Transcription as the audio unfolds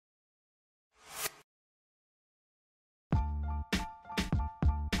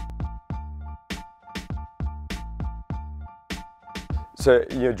So,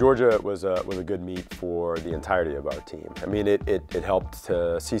 Georgia was a good meet for the entirety of our team. I mean, it helped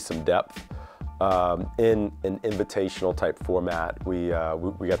to see some depth in an invitational type format. We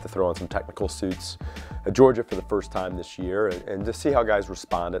got to throw on some technical suits at Georgia for the first time this year, and just see how guys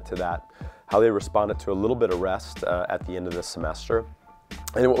responded to that, how they responded to a little bit of rest at the end of the semester.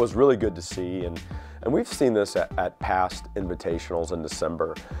 And what was really good to see, and we've seen this at past invitationals in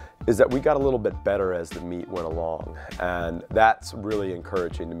December, is that we got a little bit better as the meet went along. And that's really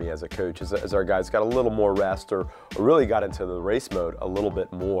encouraging to me as a coach, as our guys got a little more rest or really got into the race mode a little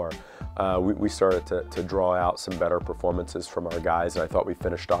bit more. We started to draw out some better performances from our guys, and I thought we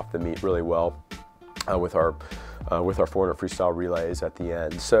finished off the meet really well with our 400 freestyle relays at the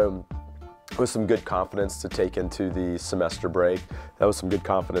end. So, with some good confidence to take into the semester break. That was some good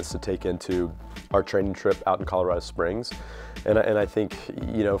confidence to take into our training trip out in Colorado Springs. And I think,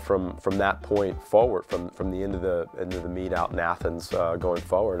 from that point forward, from the end of the meet out in Athens going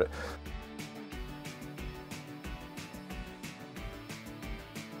forward.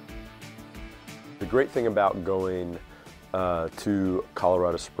 The great thing about going to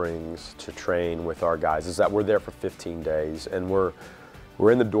Colorado Springs to train with our guys is that we're there for 15 days, and we're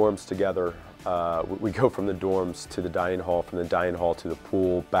in the dorms together. We go from the dorms to the dining hall, from the dining hall to the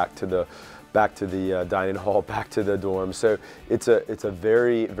pool, back to the dining hall, back to the dorm. So it's a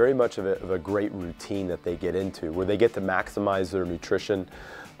very much of a great routine that they get into, where they get to maximize their nutrition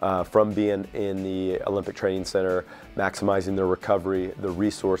from being in the Olympic Training Center, maximizing their recovery, the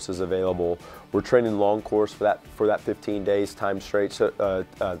resources available. We're training long course for that 15 days time straight, so,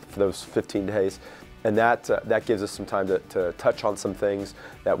 for those 15 days. And that gives us some time to touch on some things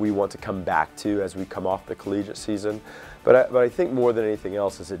that we want to come back to as we come off the collegiate season. But I think more than anything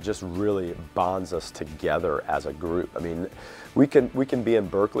else is it just really bonds us together as a group. I mean, we can be in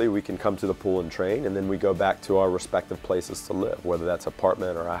Berkeley, we can come to the pool and train, and then we go back to our respective places to live, whether that's an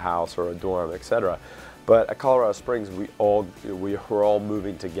apartment or a house or a dorm, etc. But at Colorado Springs, we're all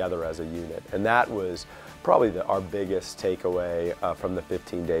moving together as a unit, and that was probably our biggest takeaway from the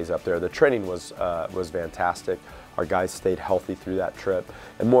 15 days up there. The training was fantastic. Our guys stayed healthy through that trip,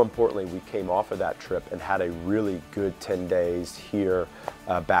 and more importantly, we came off of that trip and had a really good 10 days here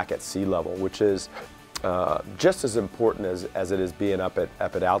back at sea level, which is just as important as it is being up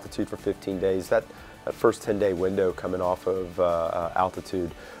at altitude for 15 days. That first 10-day window coming off of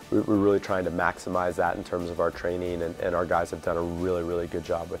altitude, we're really trying to maximize that in terms of our training, and our guys have done a really good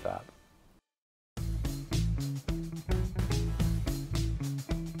job with that.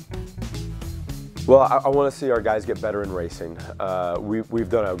 Well, I want to see our guys get better in racing. We've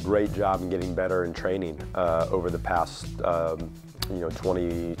done a great job in getting better in training over the past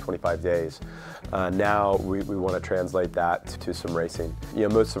 20, 25 days. Now we want to translate that to some racing.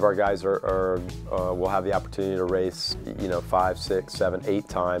 Most of our guys will have the opportunity to race 5, 6, 7, 8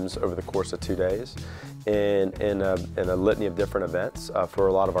 times over the course of 2 days in a litany of different events. For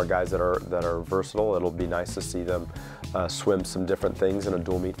a lot of our guys that are versatile, it'll be nice to see them swim some different things in a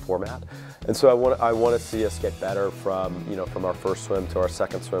dual meet format. And so I want to see us get better from our first swim to our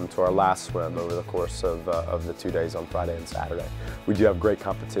second swim to our last swim over the course of the 2 days on Friday and Saturday. We do have great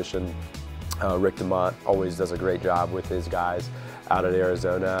competition. Rick DeMont always does a great job with his guys out at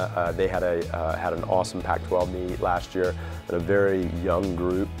Arizona. They had an awesome Pac-12 meet last year, and a very young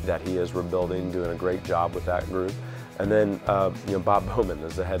group that he is rebuilding, doing a great job with that group. And then, Bob Bowman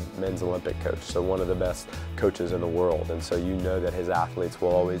is the head men's Olympic coach, so one of the best coaches in the world. And so that his athletes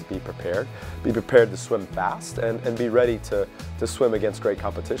will always be prepared to swim fast and be ready to swim against great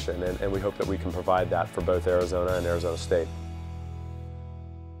competition. And we hope that we can provide that for both Arizona and Arizona State.